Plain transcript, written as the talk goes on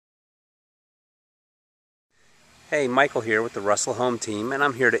Hey, Michael here with the Russell Home Team, and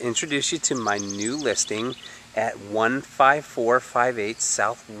I'm here to introduce you to my new listing at 15458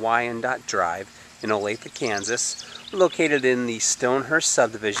 South Wyandotte Drive in Olathe, Kansas. We're located in the Stonehurst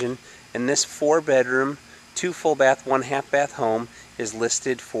subdivision, and this 4-bedroom, 2 full bath, 1 half bath home is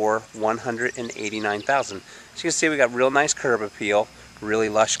listed for $189,000. As you can see, we got real nice curb appeal, really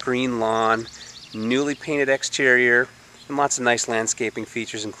lush green lawn, newly painted exterior, and lots of nice landscaping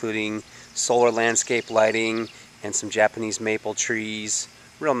features, including solar landscape lighting and some Japanese maple trees.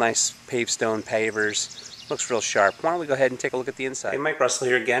 Real nice paved stone pavers. Looks real sharp. Why don't we go ahead and take a look at the inside. Hey, Mike Russell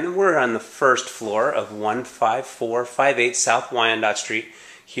here again, and we're on the first floor of 15458 South Wyandotte Street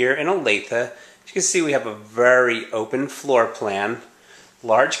here in Olathe. As you can see, we have a very open floor plan.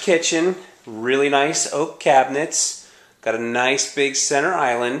 Large kitchen, really nice oak cabinets, got a nice big center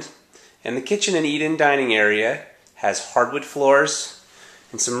island, and the kitchen and eat-in dining area has hardwood floors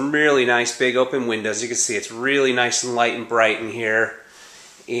and some really nice big open windows. You can see it's really nice and light and bright in here,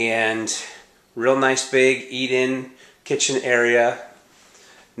 and real nice big eat-in kitchen area.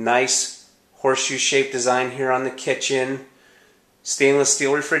 Nice horseshoe shaped design here on the kitchen. Stainless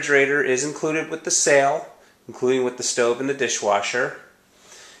steel refrigerator is included with the sale, including with the stove and the dishwasher.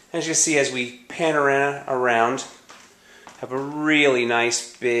 As you can see, as we pan around, have a really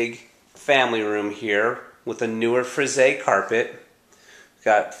nice big family room here with a newer frise carpet.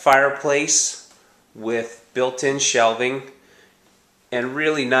 Got fireplace with built-in shelving and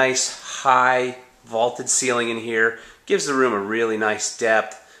really nice high vaulted ceiling in here. Gives the room a really nice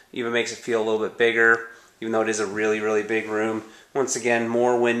depth. Even makes it feel a little bit bigger, even though it is a really big room. Once again,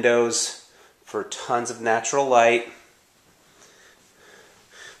 more windows for tons of natural light.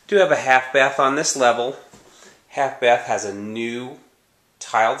 Do have a half bath on this level. Half bath has a new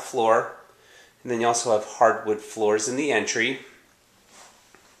tiled floor, and then you also have hardwood floors in the entry.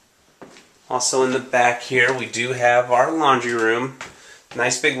 Also in the back here, we do have our laundry room.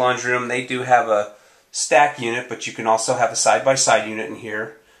 Nice big laundry room. They do have a stack unit, but you can also have a side-by-side unit in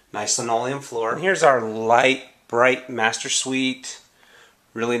here. Nice linoleum floor. And here's our light, bright master suite.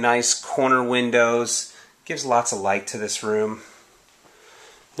 Really nice corner windows. Gives lots of light to this room.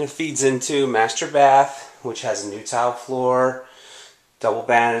 And it feeds into master bath, which has a new tile floor, double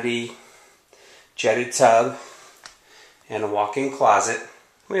vanity, jetted tub, and a walk-in closet.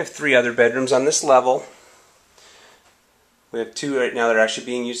 We have 3 other bedrooms on this level. We have 2 right now that are actually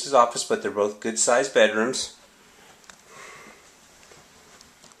being used as office, but they're both good-sized bedrooms.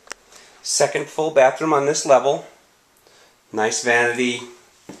 Second full bathroom on this level. Nice vanity,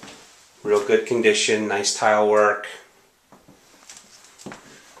 real good condition, nice tile work.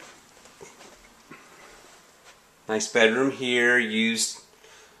 Nice bedroom here, used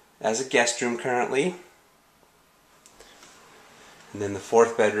as a guest room currently. And then the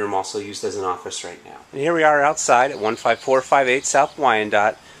 4th bedroom also used as an office right now. And here we are outside at 15458 South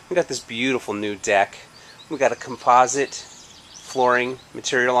Wyandotte. We got this beautiful new deck. We got a composite flooring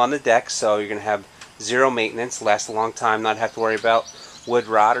material on the deck, so you're going to have zero maintenance, last a long time, not have to worry about wood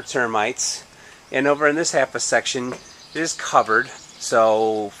rot or termites. And over in this half a section, it is covered,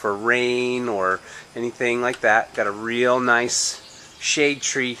 so for rain or anything like that, got a real nice shade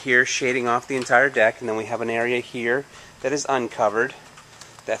tree here shading off the entire deck. And then we have an area here that is uncovered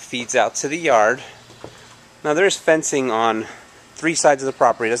that feeds out to the yard. Now there's fencing on 3 sides of the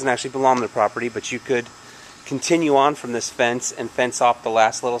property. It doesn't actually belong to the property, but you could continue on from this fence and fence off the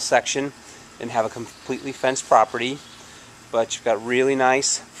last little section and have a completely fenced property. But you've got really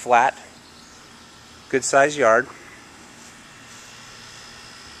nice, flat, good sized yard.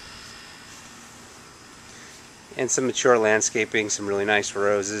 And some mature landscaping, some really nice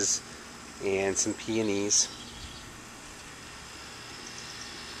roses, and some peonies.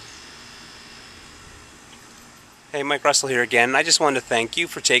 Hey, Mike Russell here again. I just wanted to thank you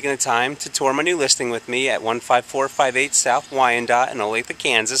for taking the time to tour my new listing with me at 15458 South Wyandotte in Olathe,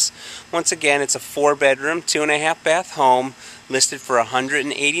 Kansas. Once again, it's a 4-bedroom, 2 1/2 bath home listed for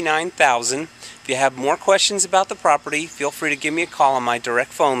 $189,000. If you have more questions about the property, feel free to give me a call on my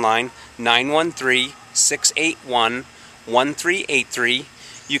direct phone line, 913-681-1383.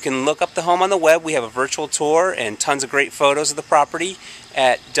 You can look up the home on the web. We have a virtual tour and tons of great photos of the property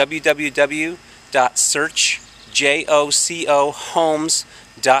at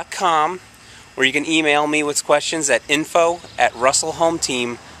www.searchjocohomes.com, or you can email me with questions at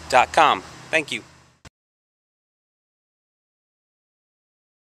info@russellhometeam.com. Thank you.